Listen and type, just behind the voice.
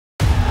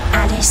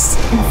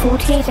Nice. In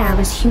 48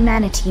 hours,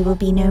 humanity will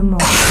be no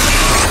more.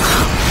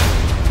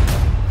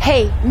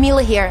 Hey,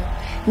 Mila here.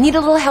 Need a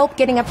little help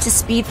getting up to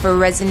speed for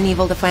Resident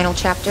Evil: The Final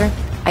Chapter?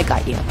 I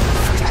got you.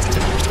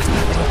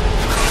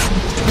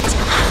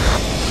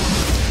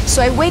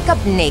 So I wake up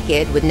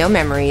naked with no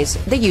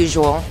memories, the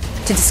usual,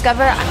 to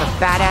discover I'm a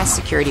badass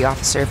security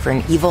officer for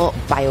an evil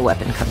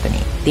bioweapon company,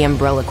 the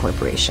Umbrella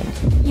Corporation.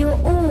 You're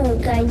all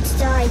going to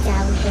die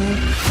down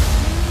here.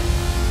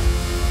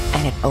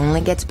 And it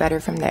only gets better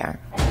from there.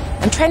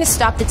 I'm trying to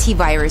stop the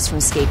T-virus from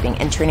escaping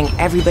and turning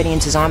everybody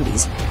into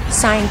zombies.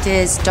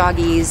 Scientists,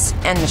 doggies,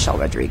 and Michelle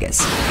Rodriguez.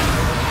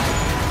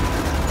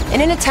 In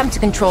an attempt to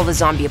control the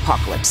zombie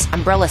apocalypse,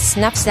 Umbrella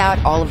snuffs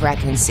out all of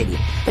Raccoon City,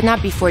 but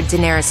not before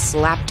Daenerys'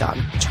 lapdog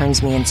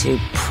turns me into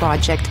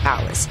Project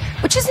Alice,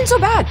 which isn't so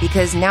bad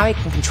because now I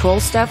can control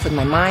stuff with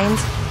my mind.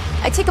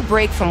 I take a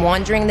break from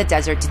wandering the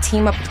desert to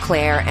team up with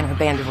Claire and her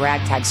band of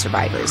ragtag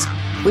survivors.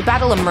 We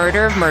battle a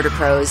murder of murder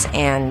crows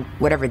and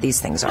whatever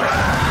these things are.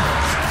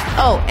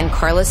 Oh, and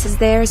Carlos is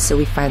there, so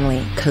we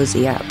finally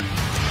cozy up.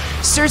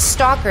 Sir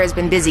Stalker has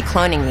been busy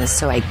cloning me,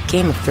 so I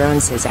Game of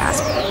Thrones his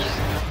ass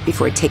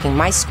before taking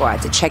my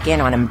squad to check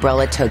in on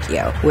Umbrella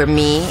Tokyo, where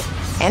me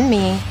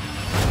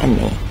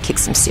kick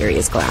some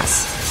serious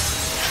glass.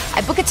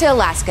 I book it to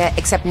Alaska,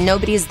 except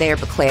nobody is there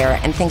but Claire,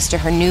 and thanks to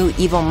her new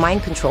evil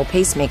mind control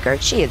pacemaker,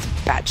 she is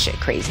batshit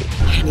crazy.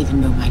 I can't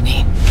even know my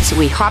name. So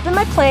we hop in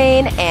my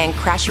plane and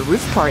crash a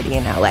roof party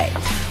in LA,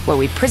 where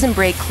we prison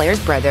break Claire's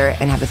brother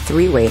and have a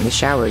three-way in the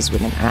showers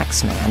with an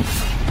Axeman.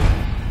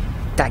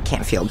 That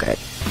can't feel good.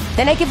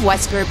 Then I give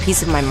Wesker a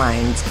piece of my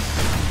mind.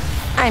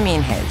 I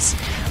mean his.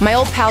 My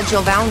old pal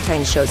Jill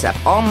Valentine shows up,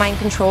 all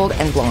mind-controlled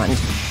and blonde.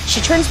 She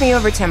turns me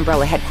over to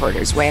Umbrella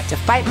headquarters, where I have to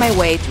fight my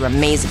way through a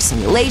maze of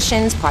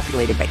simulations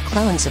populated by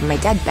clones of my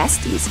dead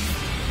besties,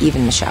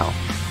 even Michelle.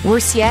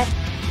 Worse yet,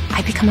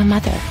 I become a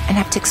mother and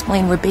have to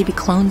explain where baby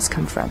clones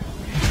come from.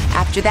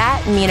 After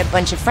that, me and a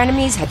bunch of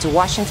frenemies head to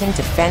Washington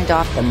to fend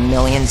off the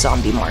Million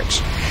Zombie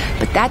March.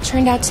 But that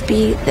turned out to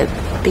be the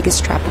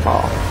biggest trap of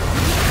all.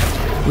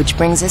 Which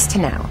brings us to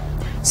now.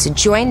 So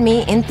join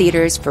me in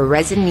theaters for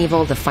Resident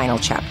Evil: The Final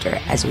Chapter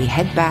as we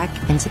head back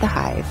into the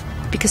hive,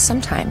 because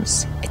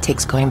sometimes it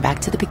takes going back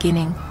to the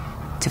beginning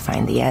to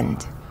find the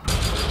end.